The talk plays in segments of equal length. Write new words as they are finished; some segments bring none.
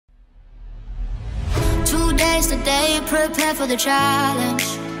day's the day, prepare for the challenge.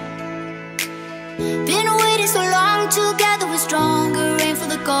 Been waiting so long, together we're stronger, aim for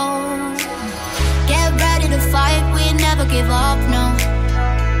the goal. Get ready to fight, we never give up, no.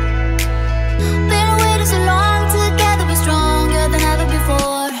 Been waiting so long, together we're stronger than ever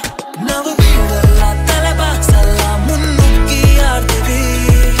before. Never be la tale baksala munnuki ardivi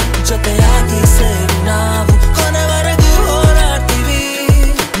jote agi serinavu kone varagu horartivi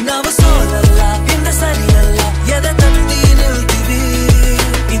navu solalla inda sariyalla yeda tatti niltivi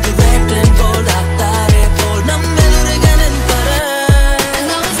idu wet and bold attare pol nammelurige nentare. And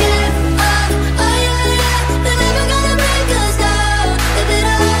now it's game up, oh yeah yeah, they're never gonna break us down. If it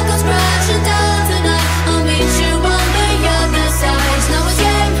all goes crashing down tonight, I'll meet you on the other side. Now it's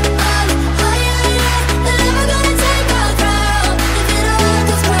game up, oh yeah yeah, they're never gonna take our crown. If it all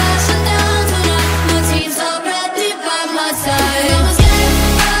goes crashing down tonight, my team's already by my side. Now it's game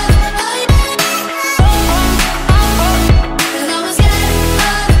up, oh yeah. And now it's game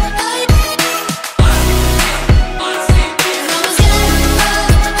up, oh yeah. And now it's game up,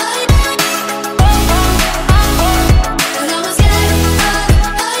 oh yeah. And now it's game up,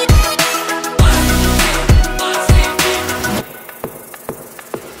 oh yeah.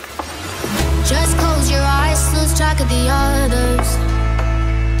 Just close your eyes, lose track of the others.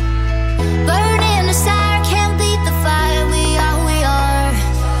 Burn in the fire, can't beat the fire. We are who we are.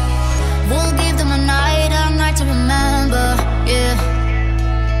 We'll give them a night to remember. Yeah.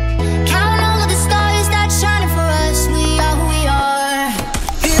 Count all of the stars that's shining for us. We are who we are.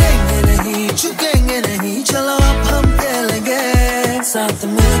 गिरेंगे नहीं झुकेंगे नहीं चलो अब हम खेलेंगे साथ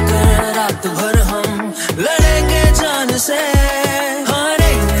मिलकर रात भर हम लड़ेंगे जान से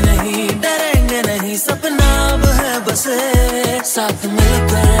हारेंगे नहीं डरेंगे नहीं सपना अब है बसे साथ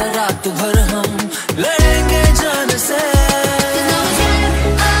मिलकर रात भर हम लड़ेंगे जान से. And now it's game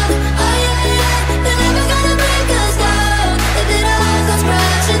up, oh yeah yeah, they're never gonna break us down. If it all goes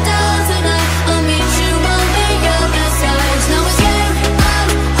crashing down tonight, I'll meet you on the other side. Now it's game up,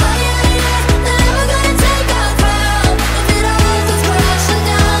 oh yeah yeah, they're never gonna take our crown. If it all goes crashing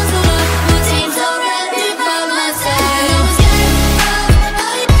down tonight, my team's already by my side. Now it's game up,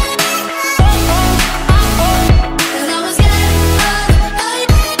 oh yeah. And now it's game up, oh yeah. And now it's game up, oh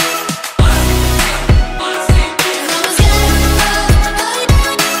yeah.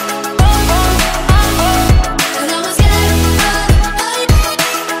 And now it's game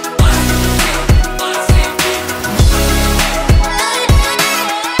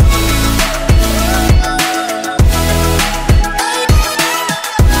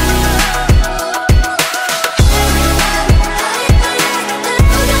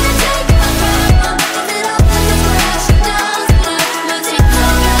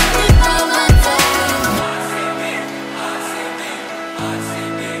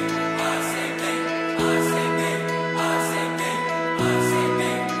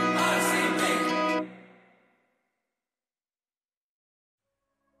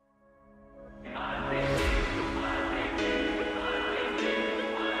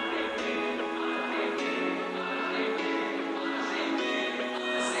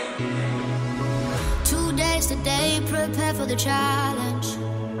Today's the day, prepare for the challenge.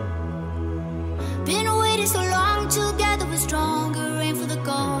 Been waiting so long, together we're stronger, aim for the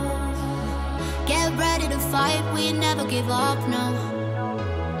goal. Get ready to fight, we never give up, no.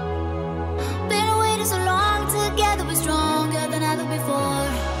 Been waiting so long, together we're stronger than ever before.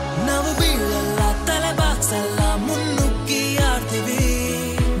 Never be la tale baksala munnuki ardivi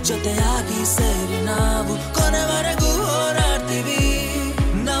jote agi serinavu kone varagu horartivi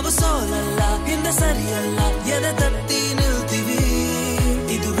navu solalla inda sariyalla yeda tatti niltivi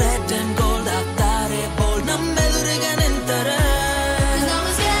idu red and gold attare pol nammelurige nentare. And now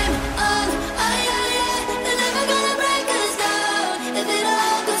it's game up, oh yeah yeah, they're never gonna break us down. If it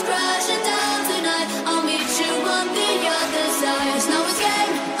all goes crashing down tonight, I'll meet you on the other side. Now it's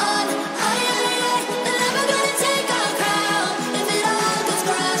game up, oh yeah yeah, they're never gonna take our crown. If it all goes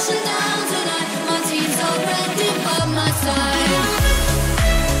crashing down tonight, my team's already by my side.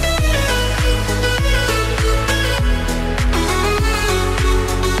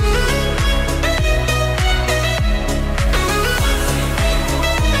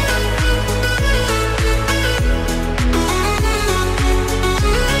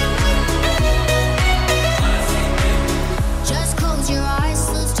 Just close your eyes,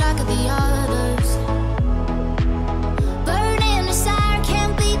 lose track of the others. Burn in the fire,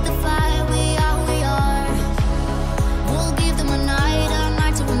 can't beat the fire. We are who we are. We'll give them a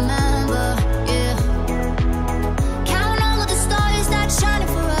night to remember. Yeah. Count all of the stars that's shining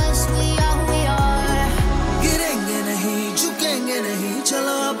for us. We are who we are. गिरेंगे नहीं झुकेंगे नहीं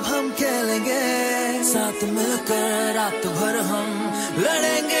चलो अब हम खेलेंगे साथ मिलकर रात भर हम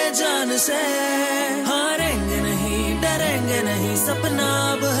लड़ेंगे जान से, हारेंगे नहीं डरेंगे नहीं, सपना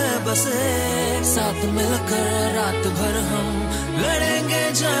अब है बस एक। साथ मिलकर रात भर हम लड़ेंगे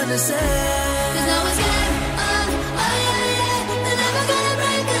जान से।